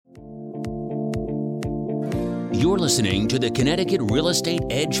You're listening to the Connecticut Real Estate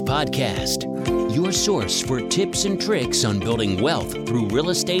Edge podcast, your source for tips and tricks on building wealth through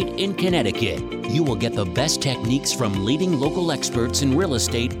real estate in Connecticut. You will get the best techniques from leading local experts in real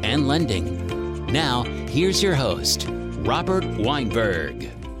estate and lending. Now, here's your host, Robert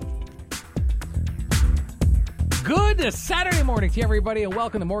Weinberg. Good Saturday morning to everybody, and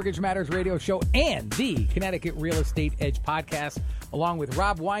welcome to Mortgage Matters Radio Show and the Connecticut Real Estate Edge podcast. Along with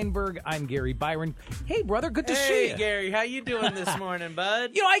Rob Weinberg, I'm Gary Byron. Hey, brother, good to see you. Hey, Gary, how you doing this morning,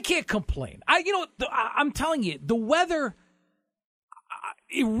 bud? I can't complain. I'm telling you, the weather,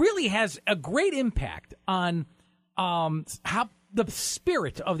 it really has a great impact on how the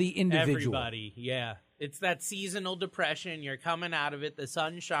spirit of the individual. Everybody, yeah. It's that seasonal depression. You're coming out of it. The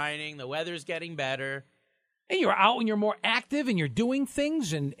sun's shining. The weather's getting better. And you're out and you're more active and you're doing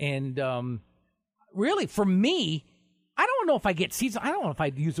things. And really, for me, I don't know if I get seasonal. I don't know if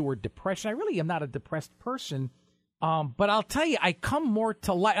I'd use the word depression. I really am not a depressed person. But I'll tell you, I come more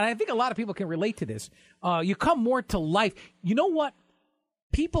to life. And I think a lot of people can relate to this. You come more to life. You know what?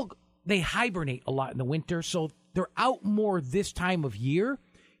 People, they hibernate a lot in the winter. So they're out more this time of year.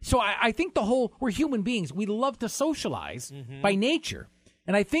 So I think we're human beings. We love to socialize by nature.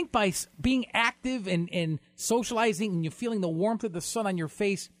 And I think by being active and socializing and you're feeling the warmth of the sun on your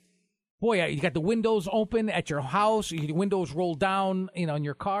face, boy, you got the windows open at your house, your windows rolled down, in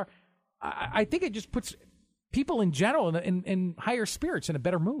your car. I think it just puts people in general in higher spirits, in a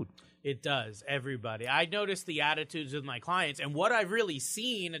better mood. It does, everybody. I noticed the attitudes of my clients, and what I've really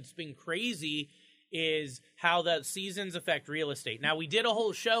seen, it's been crazy, is how the seasons affect real estate. Now, we did a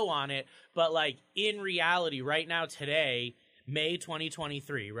whole show on it, but in reality, right now, today, May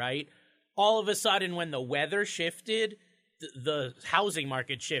 2023, right? All of a sudden, when the weather shifted, the housing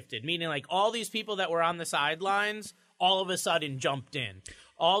market shifted, meaning all these people that were on the sidelines all of a sudden jumped in.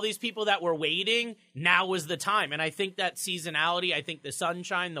 All these people that were waiting, now was the time. And I think that seasonality, I think the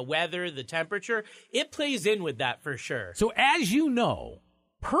sunshine, the weather, the temperature, it plays in with that for sure. So as you know,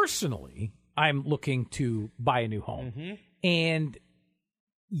 personally, I'm looking to buy a new home. Mm-hmm. And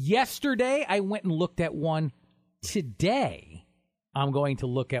yesterday, I went and looked at one. Today, I'm going to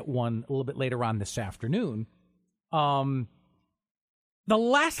look at one a little bit later on this afternoon. The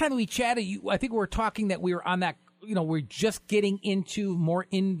last time we chatted, I think we were talking that we were on that, we're just getting into more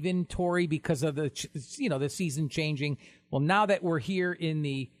inventory because of the season changing. Well, now that we're here in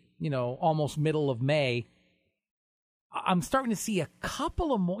the, almost middle of May, I'm starting to see a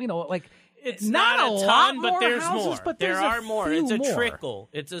couple of more, it's not a ton, but there's houses, more. But there are more. It's a more. trickle.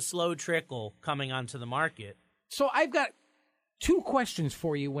 It's a slow trickle coming onto the market. So I've got two questions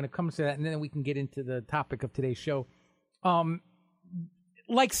for you when it comes to that, and then we can get into the topic of today's show.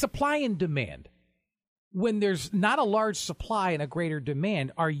 Supply and demand. When there's not a large supply and a greater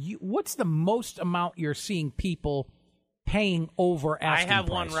demand, what's the most amount you're seeing people paying over asking I have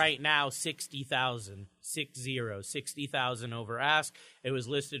price? one right now, $60,000 over ask. It was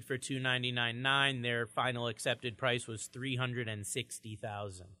listed for $299.9. Their final accepted price was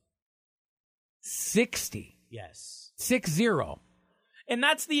 $360,000. 60. Yes. 60. And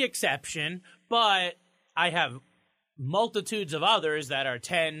that's the exception, but I have multitudes of others that are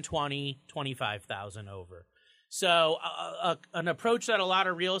 10, 20, 25,000 over. So an approach that a lot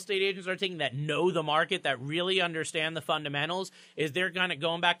of real estate agents are taking that know the market, that really understand the fundamentals, is they're kind of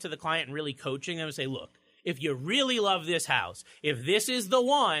going back to the client and really coaching them and say, look, if you really love this house, if this is the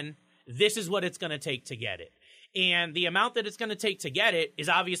one, this is what it's going to take to get it. And the amount that it's going to take to get it is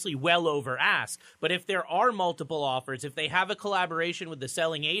obviously well over ask. But if there are multiple offers, if they have a collaboration with the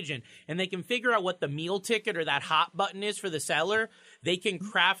selling agent and they can figure out what the meal ticket or that hot button is for the seller, they can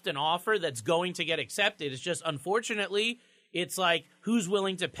craft an offer that's going to get accepted. It's just, unfortunately, it's who's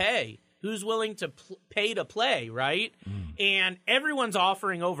willing to pay? Who's willing to pay to play, right? And everyone's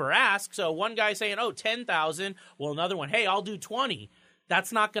offering over ask. So one guy saying, $10,000. Well, another one, hey, I'll do 20.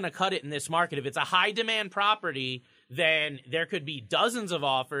 That's not going to cut it in this market. If it's a high-demand property, then there could be dozens of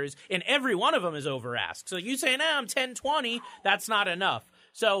offers, and every one of them is over ask. So you say, I'm 10, 20, that's not enough.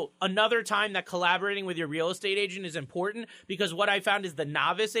 So another time that collaborating with your real estate agent is important, because what I found is the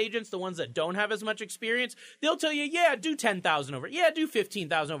novice agents, the ones that don't have as much experience, they'll tell you, yeah, do 10,000 over. Yeah, do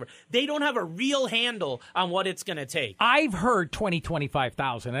 15,000 over. They don't have a real handle on what it's going to take. I've heard 20,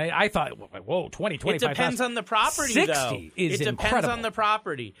 25,000. I thought, whoa, 20, 25,000. It depends on the property, 60 though. is It depends incredible. on the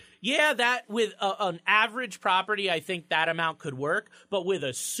property. Yeah, that with an average property, I think that amount could work. But with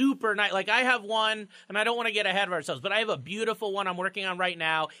a super nice, I have one, and I don't want to get ahead of ourselves, but I have a beautiful one I'm working on right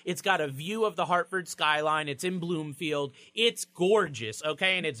now. It's got a view of the Hartford skyline. It's in Bloomfield. It's gorgeous,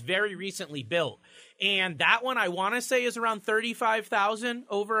 okay? And it's very recently built. And that one I want to say is around $35,000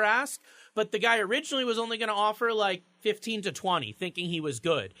 over ask. But the guy originally was only going to offer like 15 to 20, thinking he was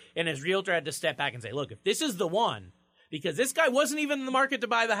good. And his realtor had to step back and say, look, if this is the one, because this guy wasn't even in the market to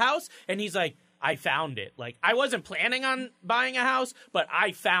buy the house, and he's like, I found it. Like, I wasn't planning on buying a house, but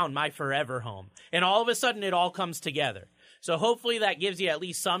I found my forever home. And all of a sudden, it all comes together. So hopefully that gives you at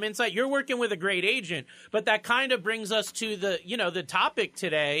least some insight. You're working with a great agent, but that kind of brings us to the topic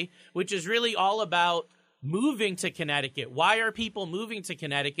today, which is really all about moving to Connecticut. Why are people moving to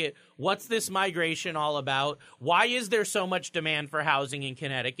Connecticut? What's this migration all about? Why is there so much demand for housing in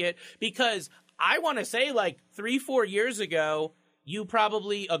Connecticut? Because I want to say like 3-4 years ago, you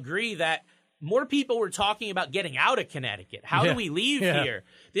probably agree that more people were talking about getting out of Connecticut. How do we leave here?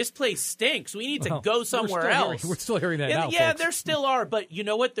 This place stinks. We need to go somewhere else. We're still hearing that now, yeah, folks. there still are. But you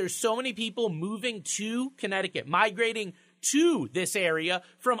know what? There's so many people moving to Connecticut, migrating to this area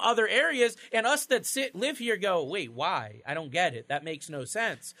from other areas, and us that live here go, wait, why? I don't get it. That makes no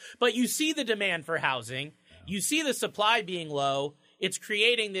sense. But you see the demand for housing. You see the supply being low. It's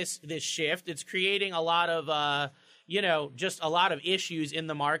creating this shift. It's creating a lot of just a lot of issues in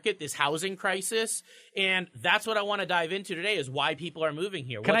the market, this housing crisis. And that's what I want to dive into today is why people are moving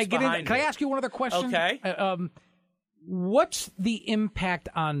here. Can I ask you one other question? Okay. What's the impact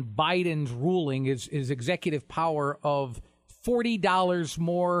on Biden's ruling, his executive power of $40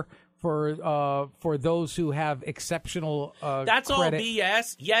 more for those who have exceptional That's credit? all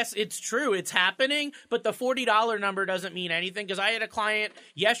BS. Yes, it's true. It's happening, but the $40 number doesn't mean anything because I had a client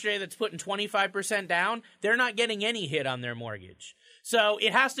yesterday that's putting 25% down. They're not getting any hit on their mortgage. So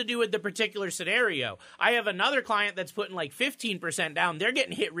it has to do with the particular scenario. I have another client that's putting like 15% down. They're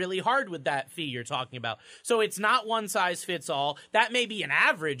getting hit really hard with that fee you're talking about. So it's not one size fits all. That may be an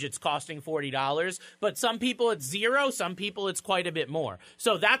average. It's costing $40, but some people it's zero. Some people it's quite a bit more.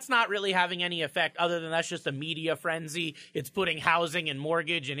 So that's not really having any effect other than that's just a media frenzy. It's putting housing and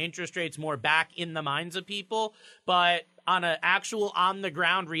mortgage and interest rates more back in the minds of people. But on an actual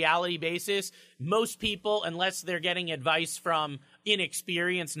on-the-ground reality basis, most people, unless they're getting advice from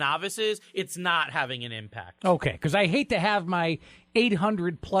inexperienced novices, it's not having an impact. Okay, because I hate to have my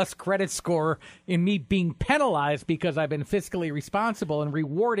 800-plus credit score in me being penalized because I've been fiscally responsible and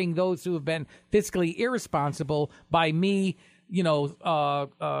rewarding those who have been fiscally irresponsible by me,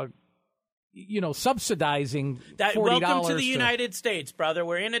 subsidizing that. $40 Welcome to the United States, brother.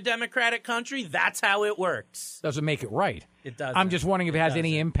 We're in a democratic country. That's how it works. Doesn't make it right. It doesn't. I'm just wondering if it has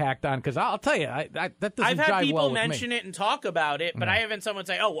any impact on, because I'll tell you, that doesn't I've had jive people well with mention me. it and talk about it, but I haven't someone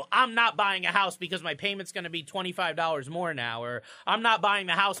say, oh, well, I'm not buying a house because my payment's going to be $25 more now, or I'm not buying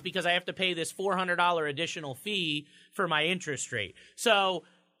the house because I have to pay this $400 additional fee for my interest rate. So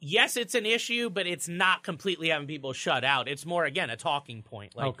yes, it's an issue, but it's not completely having people shut out. It's more, again, a talking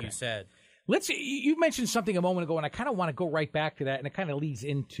point, like you said. You mentioned something a moment ago, and I kind of want to go right back to that, and it kind of leads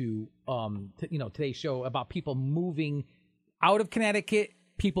into today's show about people moving out of Connecticut,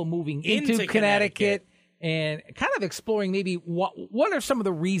 people moving into Connecticut, and kind of exploring maybe what are some of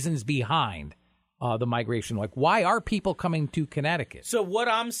the reasons behind the migration. Like, why are people coming to Connecticut? So what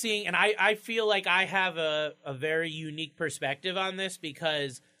I'm seeing, and I feel like I have a very unique perspective on this,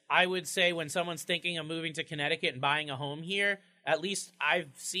 because I would say when someone's thinking of moving to Connecticut and buying a home here, at least I've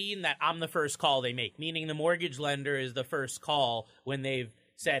seen that I'm the first call they make, meaning the mortgage lender is the first call when they've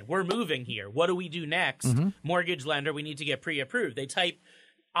said, we're moving here. What do we do next? Mm-hmm. Mortgage lender, we need to get pre-approved. They type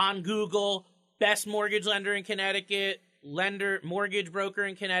on Google, best mortgage lender in Connecticut, mortgage broker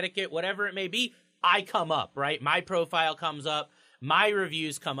in Connecticut, whatever it may be. I come up, right? My profile comes up. My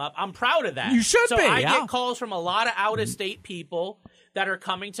reviews come up. I'm proud of that. You should be. So I get calls from a lot of out-of-state people that are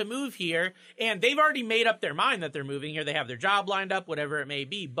coming to move here, and they've already made up their mind that they're moving here. They have their job lined up, whatever it may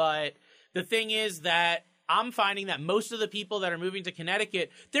be. But the thing is that I'm finding that most of the people that are moving to Connecticut,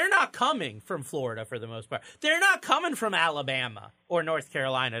 they're not coming from Florida for the most part. They're not coming from Alabama or North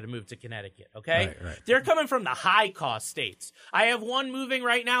Carolina to move to Connecticut, okay? Right. They're coming from the high-cost states. I have one moving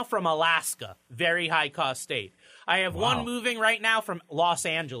right now from Alaska, very high-cost state. I have one moving right now from Los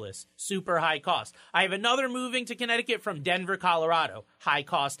Angeles, super high cost. I have another moving to Connecticut from Denver, Colorado, high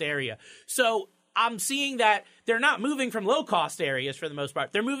cost area. So I'm seeing that they're not moving from low cost areas for the most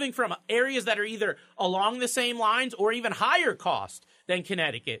part. They're moving from areas that are either along the same lines or even higher cost than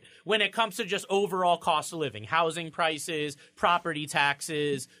Connecticut when it comes to just overall cost of living, housing prices, property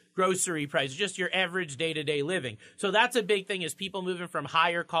taxes, grocery prices, just your average day-to-day living. So that's a big thing, is people moving from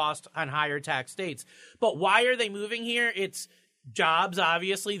higher cost and higher tax states. But why are they moving here? It's jobs,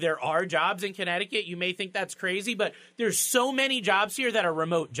 obviously. There are jobs in Connecticut. You may think that's crazy, but there's so many jobs here that are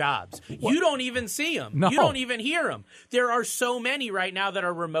remote jobs. What? You don't even see them. No. You don't even hear them. There are so many right now that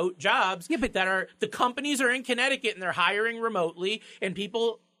are remote jobs that are – the companies are in Connecticut and they're hiring remotely, and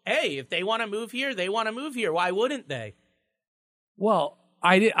people, hey, if they want to move here, they want to move here. Why wouldn't they? Well,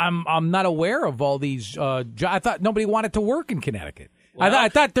 I'm not aware of all these jobs. I thought nobody wanted to work in Connecticut. Well, I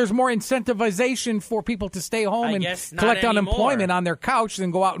thought there's more incentivization for people to stay home and collect unemployment on their couch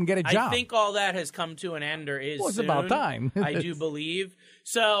than go out and get a job. I think all that has come to an end or is Well, it's soon, about time. I do believe.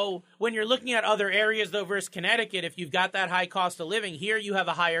 So when you're looking at other areas, though, versus Connecticut, if you've got that high cost of living, here you have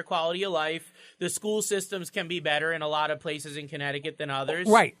a higher quality of life. The school systems can be better in a lot of places in Connecticut than others.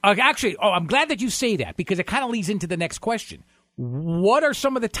 Right. Actually, I'm glad that you say that because it kind of leads into the next question. What are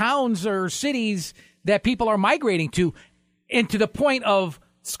some of the towns or cities that people are migrating to? And to the point of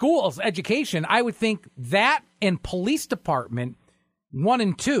schools, education, I would think that and police department, 1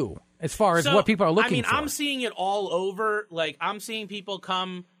 and 2, as far as what people are looking for. I'm seeing it all over. Like, I'm seeing people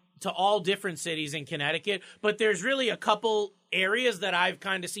come to all different cities in Connecticut, but there's really a couple areas that I've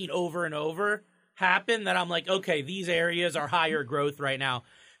kind of seen over and over happen that I'm like, okay, these areas are higher growth right now.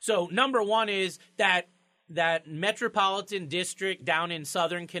 So number one is that metropolitan district down in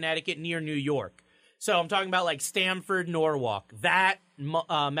southern Connecticut near New York. So I'm talking about like Stamford, Norwalk, that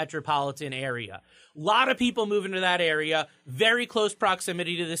metropolitan area. A lot of people move into that area, very close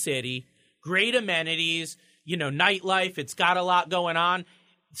proximity to the city, great amenities, nightlife. It's got a lot going on.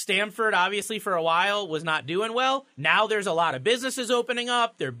 Stamford, obviously, for a while was not doing well. Now there's a lot of businesses opening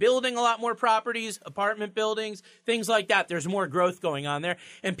up. They're building a lot more properties, apartment buildings, things like that. There's more growth going on there.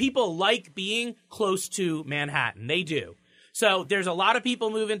 And people like being close to Manhattan. They do. So there's a lot of people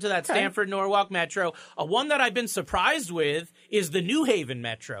moving to that Stamford, Norwalk Metro. One that I've been surprised with is the New Haven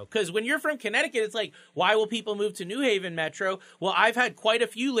Metro. Because when you're from Connecticut, it's like, why will people move to New Haven Metro? Well, I've had quite a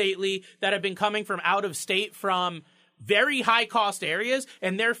few lately that have been coming from out of state from very high cost areas,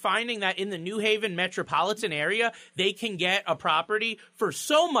 and they're finding that in the New Haven metropolitan area, they can get a property for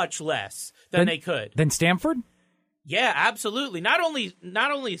so much less than they could. Than Stamford? Yeah, absolutely. Not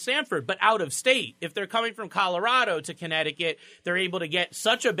only Stamford, but out of state. If they're coming from Colorado to Connecticut, they're able to get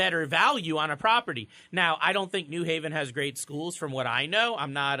such a better value on a property. Now, I don't think New Haven has great schools from what I know.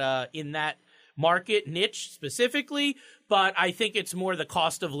 I'm not in that market niche specifically, but I think it's more the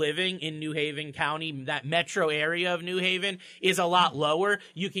cost of living in New Haven County. That metro area of New Haven is a lot lower.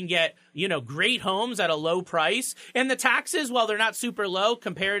 You can get, great homes at a low price. And the taxes, while they're not super low,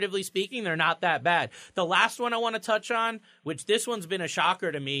 comparatively speaking, they're not that bad. The last one I want to touch on, which this one's been a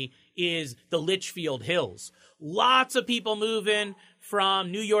shocker to me, is the Litchfield Hills. Lots of people moving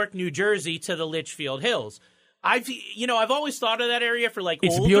from New York, New Jersey to the Litchfield Hills. I've always thought of that area for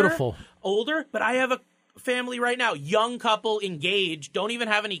it's beautiful. Older, but I have a family right now, young couple, engaged, don't even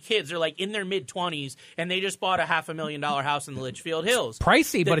have any kids. They're like in their mid-20s, and they just bought a $500,000 house in the Litchfield Hills.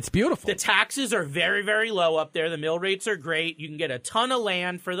 Pricey, but it's beautiful. The taxes are very, very low up there. The mill rates are great. You can get a ton of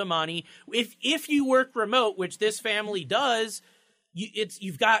land for the money. If you work remote, which this family does,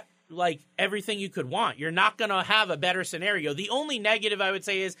 you've got like everything you could want. You're not going to have a better scenario. The only negative I would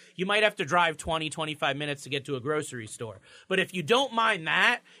say is you might have to drive 20, 25 minutes to get to a grocery store. But if you don't mind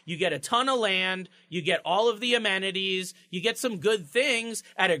that, you get a ton of land, you get all of the amenities, you get some good things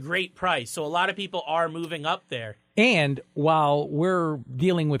at a great price. So a lot of people are moving up there. And while we're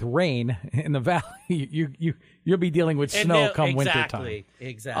dealing with rain in the valley, you'll be dealing with snow come wintertime.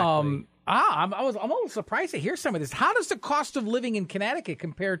 Exactly. I'm a little surprised to hear some of this. How does the cost of living in Connecticut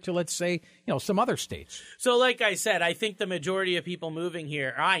compare to, let's say, some other states? So like I said, I think the majority of people moving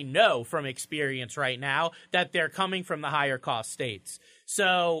here, I know from experience right now that they're coming from the higher cost states.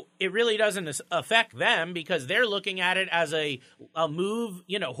 So it really doesn't affect them because they're looking at it as a move,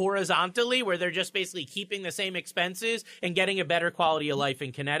 horizontally, where they're just basically keeping the same expenses and getting a better quality of life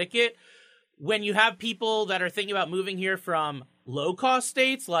in Connecticut. When you have people that are thinking about moving here from low-cost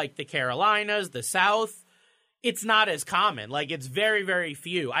states like the Carolinas, the South, it's not as common. Like, it's very, very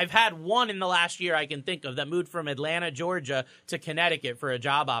few. I've had one in the last year I can think of that moved from Atlanta, Georgia to Connecticut for a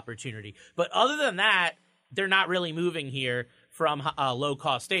job opportunity. But other than that, they're not really moving here from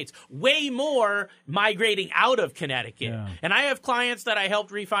low-cost states. Way more migrating out of Connecticut. Yeah. And I have clients that I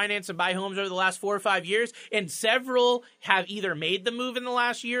helped refinance and buy homes over the last 4 or 5 years, and several have either made the move in the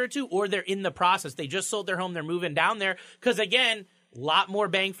last year or two, or they're in the process. They just sold their home. They're moving down there because, again, a lot more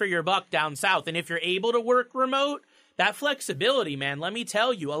bang for your buck down south. And if you're able to work remote, that flexibility, man, let me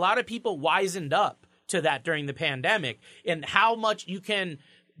tell you, a lot of people wisened up to that during the pandemic and how much you can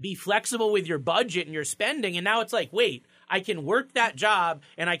be flexible with your budget and your spending. And now it's like, wait, I can work that job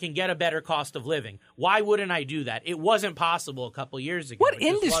and I can get a better cost of living. Why wouldn't I do that? It wasn't possible a couple years ago. What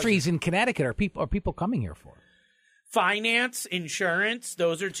industries in Connecticut are people coming here for? Finance, insurance,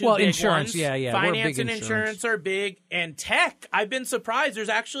 those are two big insurance, ones. yeah. Finance and insurance are big. And tech, I've been surprised. There's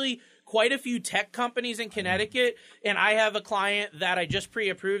actually quite a few tech companies in Connecticut, and I have a client that I just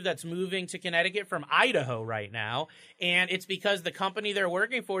pre-approved that's moving to Connecticut from Idaho right now, and it's because the company they're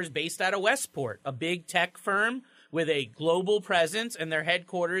working for is based out of Westport, a big tech firm with a global presence, and their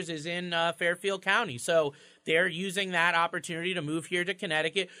headquarters is in Fairfield County. So they're using that opportunity to move here to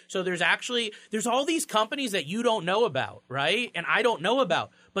Connecticut. So there's all these companies that you don't know about, right? And I don't know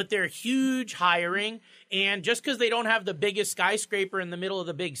about, but they're huge hiring. And just because they don't have the biggest skyscraper in the middle of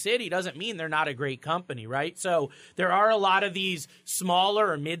the big city doesn't mean they're not a great company, right? So there are a lot of these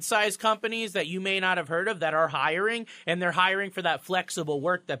smaller or mid-sized companies that you may not have heard of that are hiring, and they're hiring for that flexible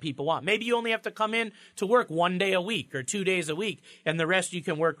work that people want. Maybe you only have to come in to work 1 day a week or 2 days a week, and the rest you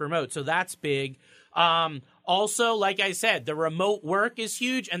can work remote. So that's big. Also, like I said, the remote work is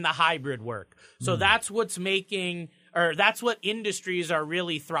huge and the hybrid work. So that's what industries are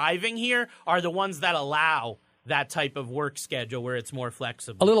really thriving here, are the ones that allow that type of work schedule where it's more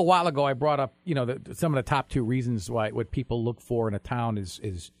flexible. A little while ago, I brought up, some of the top 2 reasons what people look for in a town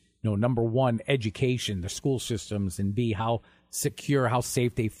is number one, education, the school systems, and B, how secure, how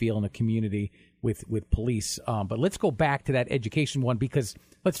safe they feel in the community with police. But let's go back to that education one, because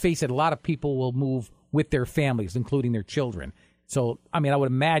let's face it, a lot of people will move with their families, including their children. So, I would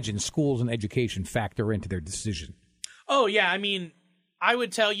imagine schools and education factor into their decision. Oh, yeah. I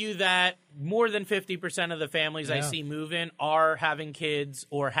would tell you that more than 50% of the families I see move in are having kids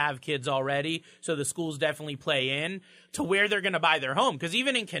or have kids already. So the schools definitely play in to where they're going to buy their home. Because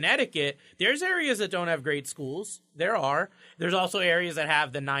even in Connecticut, there's areas that don't have great schools. There are. There's also areas that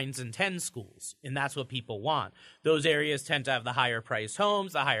have the 9s and 10s schools, and that's what people want. Those areas tend to have the higher priced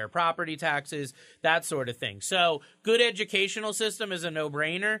homes, the higher property taxes, that sort of thing. So good educational system is a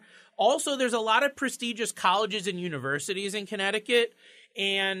no-brainer. Also, there's a lot of prestigious colleges and universities in Connecticut,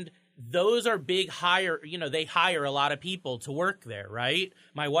 and those are big they hire a lot of people to work there, right?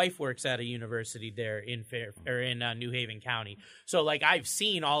 My wife works at a university there in New Haven County. So I've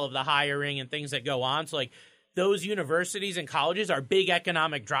seen all of the hiring and things that go on. So those universities and colleges are big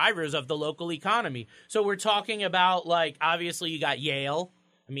economic drivers of the local economy. So we're talking about obviously you got Yale.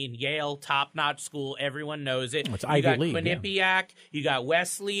 Yale, top-notch school. Everyone knows it. It's you got Ivy League, Quinnipiac. You got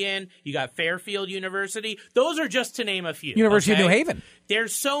Wesleyan. You got Fairfield University. Those are just to name a few. University of New Haven.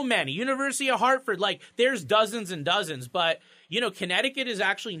 There's so many. University of Hartford. There's dozens and dozens. But, Connecticut is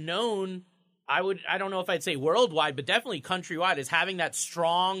actually known, I don't know if I'd say worldwide, but definitely countrywide, as having that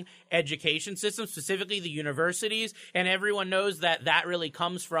strong education system, specifically the universities. And everyone knows that really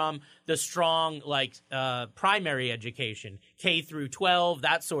comes from the strong, primary education, K through 12,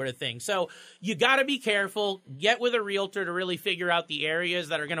 that sort of thing. So you got to be careful. Get with a realtor to really figure out the areas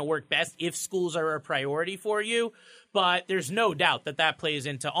that are going to work best if schools are a priority for you. But there's no doubt that plays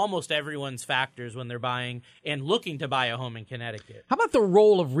into almost everyone's factors when they're buying and looking to buy a home in Connecticut. How about the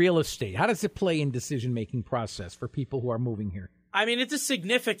role of real estate? How does it play in decision-making process for people who are moving here? It's a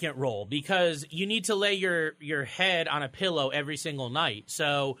significant role because you need to lay your head on a pillow every single night.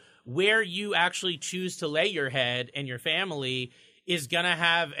 So where you actually choose to lay your head and your family is going to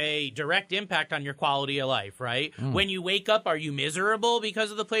have a direct impact on your quality of life, right? When you wake up, are you miserable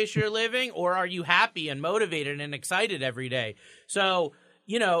because of the place you're living, or are you happy and motivated and excited every day? So,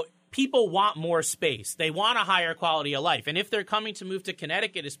 people want more space. They want a higher quality of life. And if they're coming to move to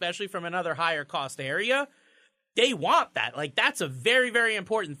Connecticut, especially from another higher cost area, they want that. That's a very, very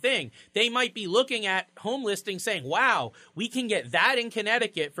important thing. They might be looking at home listings saying, wow, we can get that in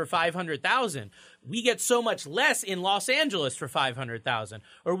Connecticut for $500,000. We get so much less in Los Angeles for $500,000,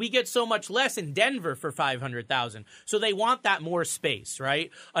 or we get so much less in Denver for $500,000. So they want that more space,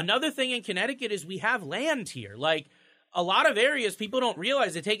 right? Another thing in Connecticut is we have land here. A lot of areas, people don't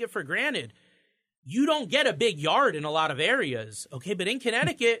realize, they take it for granted. You don't get a big yard in a lot of areas, okay? But in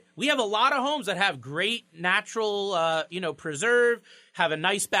Connecticut, we have a lot of homes that have great natural, preserve, have a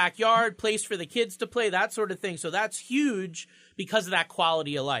nice backyard, place for the kids to play, that sort of thing. So that's huge because of that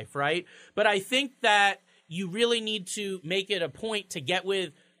quality of life, right? But I think that you really need to make it a point to get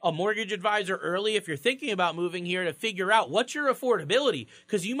with a mortgage advisor early if you're thinking about moving here to figure out what's your affordability,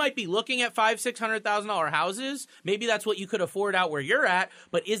 because you might be looking at $500,000-$600,000 houses. Maybe that's what you could afford out where you're at,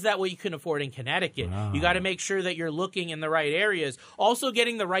 but is that what you can afford in Connecticut? Wow. You got to make sure that you're looking in the right areas. Also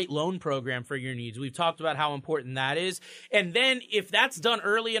getting the right loan program for your needs. We've talked about how important that is. And then if that's done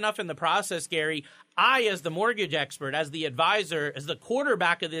early enough in the process, Gary, I, as the mortgage expert, as the advisor, as the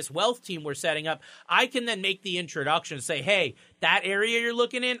quarterback of this wealth team we're setting up, I can then make the introduction and say, hey, that area you're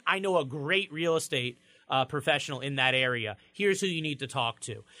looking in, I know a great real estate professional in that area. Here's who you need to talk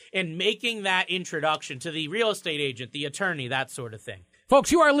to. And making that introduction to the real estate agent, the attorney, that sort of thing.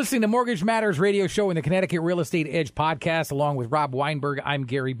 Folks, you are listening to Mortgage Matters Radio Show in the Connecticut Real Estate Edge podcast, along with Rob Weinberg. I'm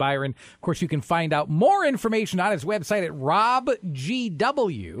Gary Byron. Of course, you can find out more information on his website at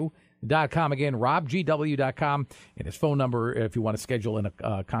robgw.com. Again, robgw.com. And his phone number, if you want to schedule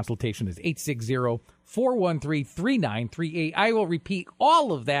a consultation, is 860-413-3938. I will repeat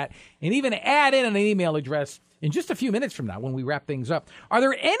all of that and even add in an email address in just a few minutes from now when we wrap things up. Are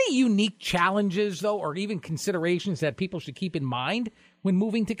there any unique challenges, though, or even considerations that people should keep in mind when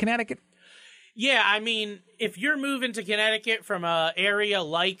moving to Connecticut? Yeah, I mean, if you're moving to Connecticut from an area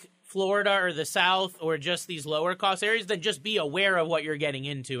like Florida or the South or just these lower cost areas, then just be aware of what you're getting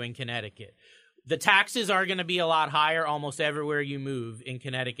into in Connecticut. The taxes are going to be a lot higher almost everywhere you move in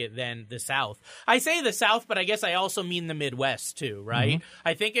Connecticut than the South. I say the South, but I guess I also mean the Midwest too, right? Mm-hmm.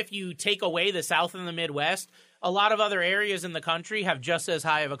 I think if you take away the South and the Midwest, a lot of other areas in the country have just as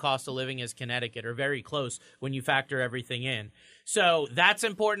high of a cost of living as Connecticut, or very close when you factor everything in. So that's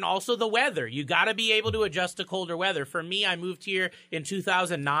important. Also, the weather. You got to be able to adjust to colder weather. For me, I moved here in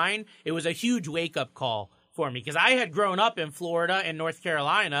 2009. It was a huge wake-up call for me because I had grown up in Florida and North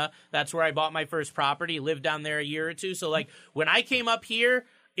Carolina. That's where I bought my first property, lived down there a year or two. So, like, when I came up here,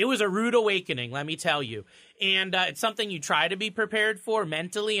 it was a rude awakening, let me tell you. And it's something you try to be prepared for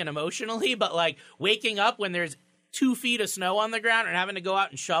mentally and emotionally, but like waking up when there's 2 feet of snow on the ground and having to go out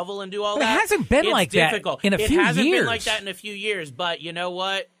and shovel and do all that. It hasn't been like difficult. That in a few years. It hasn't been like that in a few years, but you know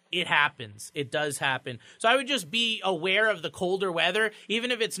what? It happens. It does happen. So I would just be aware of the colder weather, even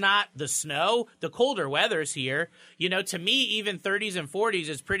if it's not the snow. The colder weather's here. You know, to me, even 30s and 40s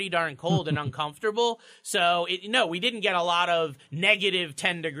is pretty darn cold and uncomfortable. So, no, we didn't get a lot of negative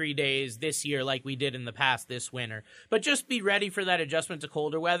 10-degree days this year like we did in the past this winter. But just be ready for that adjustment to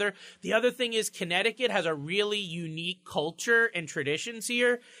colder weather. The other thing is Connecticut has a really unique culture and traditions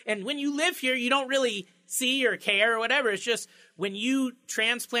here. And when you live here, you don't really see or care or whatever. It's just when you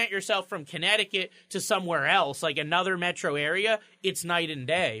transplant yourself from Connecticut to somewhere else, like another metro area, it's night and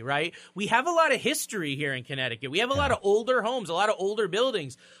day, right? We have a lot of history here in Connecticut. We have a lot of older homes, a lot of older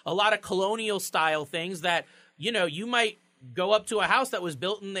buildings, a lot of colonial style things that, you know, you might go up to a house that was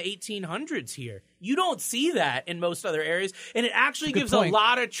built in the 1800s here. You don't see that in most other areas, and it actually gives a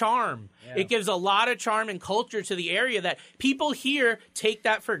lot of charm. Yeah. It gives a lot of charm and culture to the area that people here take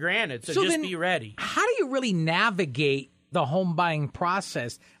that for granted, so just be ready. How do you really navigate the home buying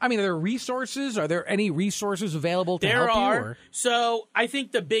process? I mean, are there resources? Are there any resources available to help you? There are. So I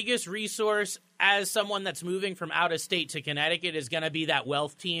think the biggest resource as someone that's moving from out of state to Connecticut is going to be that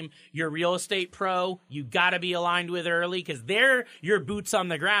wealth team, your real estate pro. You got to be aligned with early because they're your boots on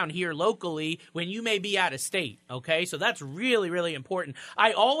the ground here locally when you may be out of state. Okay, so that's really, really important.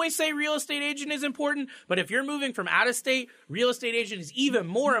 I always say real estate agent is important, but if you're moving from out of state, real estate agent is even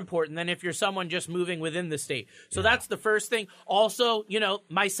more important than if you're someone just moving within the state. So that's the first thing. Also, you know,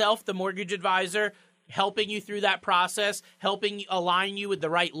 myself, the mortgage advisor, helping you through that process, helping align you with the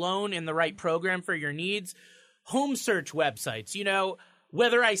right loan and the right program for your needs. Home search websites, you know,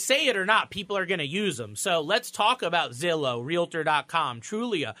 whether I say it or not, people are going to use them. So let's talk about Zillow, Realtor.com,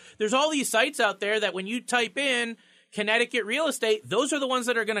 Trulia. There's all these sites out there that when you type in Connecticut real estate, those are the ones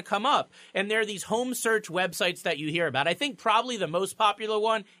that are going to come up. And there are these home search websites that you hear about. I think probably the most popular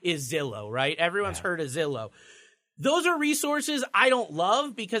one is Zillow, right? Everyone's heard of Zillow. Those are resources I don't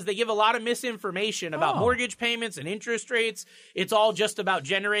love because they give a lot of misinformation about mortgage payments and interest rates. It's all just about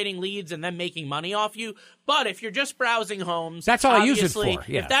generating leads and then making money off you. But if you're just browsing homes, that's all I use it for.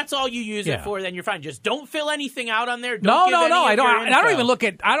 Yeah. If that's all you use it for, then you're fine. Just don't fill anything out on there. No. I don't even look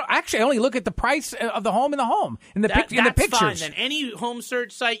at. I only look at the price of the home in the pictures. Fine. Then any home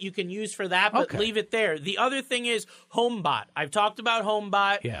search site you can use for that, but leave it there. The other thing is HomeBot. I've talked about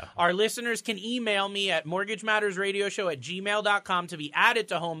HomeBot. Yeah. Our listeners can email me at mortgagemattersradioshow@gmail.com to be added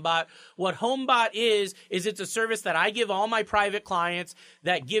to HomeBot. What HomeBot is it's a service that I give all my private clients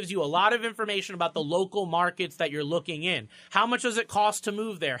that gives you a lot of information about the local markets that you're looking in. How much does it cost to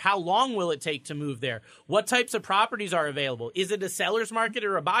move there? How long will it take to move there? What types of properties are available? Is it a seller's market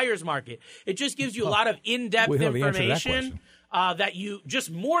or a buyer's market? It just gives you a lot of in-depth information that you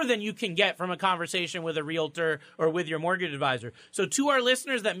just more than you can get from a conversation with a realtor or with your mortgage advisor. So to our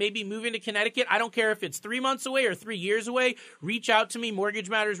listeners that may be moving to Connecticut, I don't care if it's 3 months away or 3 years away, reach out to me,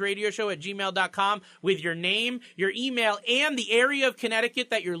 mortgagemattersradioshow@gmail.com, with your name, your email, and the area of Connecticut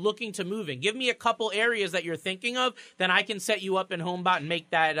that you're looking to move in. Give me a couple areas that you're thinking of, then I can set you up in HomeBot and make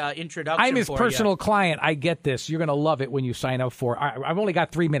that introduction. I'm his personal client. I get this. You're going to love it when you sign up for. I've only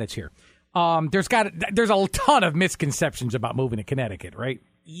got 3 minutes here. There's a ton of misconceptions about moving to Connecticut, right?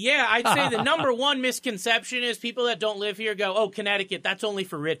 Yeah, I'd say the number one misconception is people that don't live here go, oh, Connecticut, that's only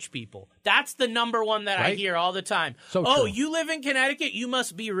for rich people. That's the number one that I hear all the time. So oh, true. You live in Connecticut, you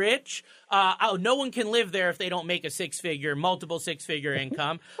must be rich. No one can live there if they don't make a multiple six-figure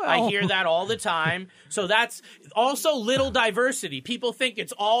income. Well. I hear that all the time. So that's also little diversity. People think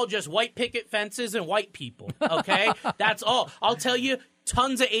it's all just white picket fences and white people, okay? That's all. I'll tell you,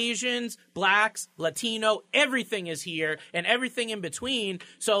 tons of Asians, blacks, Latino, everything is here and everything in between.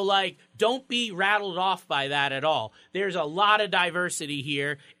 So, don't be rattled off by that at all. There's a lot of diversity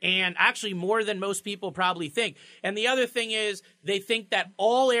here, and actually more than most people probably think. And the other thing is they think that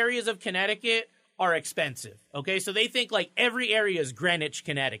all areas of Connecticut are expensive, okay? So they think every area is Greenwich,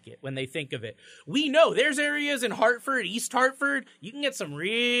 Connecticut when they think of it. We know there's areas in Hartford, East Hartford, you can get some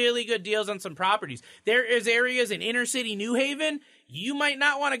really good deals on some properties. There is areas in inner city New Haven, you might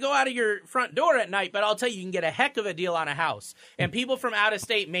not want to go out of your front door at night, but I'll tell you can get a heck of a deal on a house. And people from out of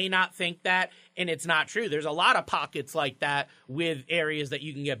state may not think that, and it's not true. There's a lot of pockets like that with areas that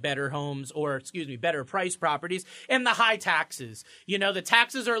you can get better homes better price properties, and the high taxes. The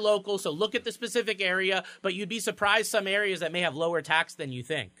taxes are local, so look at the specific area, but you'd be surprised some areas that may have lower tax than you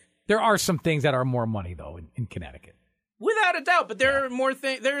think. There are some things that are more money, though, in Connecticut. Without a doubt, but there are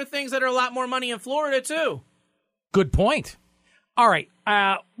things that are a lot more money in Florida, too. Good point. All right,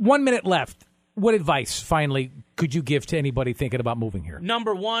 1 minute left. What advice, finally, could you give to anybody thinking about moving here?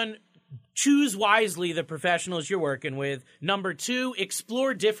 Number one, choose wisely the professionals you're working with. Number two,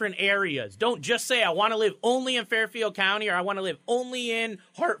 explore different areas. Don't just say, I want to live only in Fairfield County or I want to live only in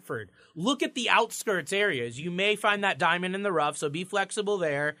Hartford. Look at the outskirts areas. You may find that diamond in the rough, so be flexible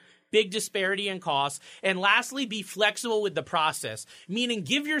there. Big disparity in costs. And lastly, be flexible with the process, meaning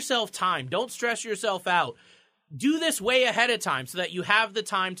give yourself time. Don't stress yourself out. Do this way ahead of time so that you have the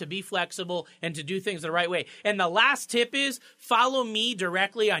time to be flexible and to do things the right way. And the last tip is follow me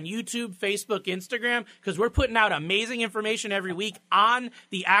directly on YouTube, Facebook, Instagram, because we're putting out amazing information every week on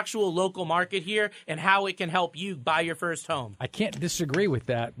the actual local market here and how it can help you buy your first home. I can't disagree with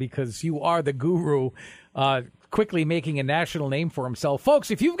that because you are the guru, quickly making a national name for himself.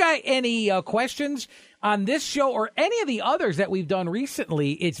 Folks, if you've got any questions on this show or any of the others that we've done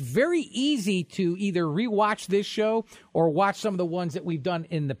recently, it's very easy to either rewatch this show or watch some of the ones that we've done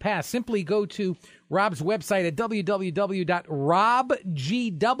in the past. Simply go to Rob's website at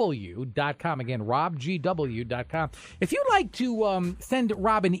www.robgw.com. Again, robgw.com. If you'd like to send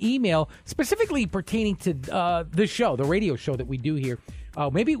Rob an email specifically pertaining to the show, the radio show that we do here,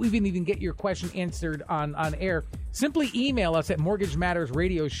 maybe we can even get your question answered on air. Simply email us at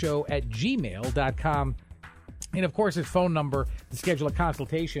mortgagemattersradioshow@gmail.com. And, of course, his phone number to schedule a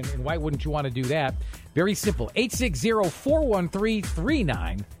consultation. And why wouldn't you want to do that? Very simple.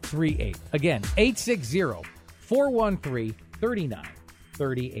 860-413-3938. Again,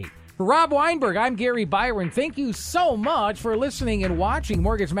 860-413-3938. For Rob Weinberg, I'm Gary Byron. Thank you so much for listening and watching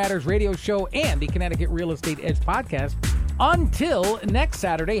Mortgage Matters Radio Show and the Connecticut Real Estate Edge podcast. Until next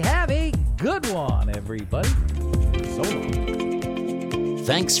Saturday, have a good one, everybody. So long.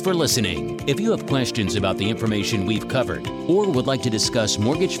 Thanks for listening. If you have questions about the information we've covered or would like to discuss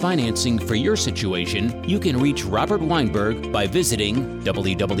mortgage financing for your situation, you can reach Robert Weinberg by visiting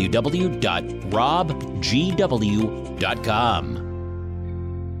www.robgw.com.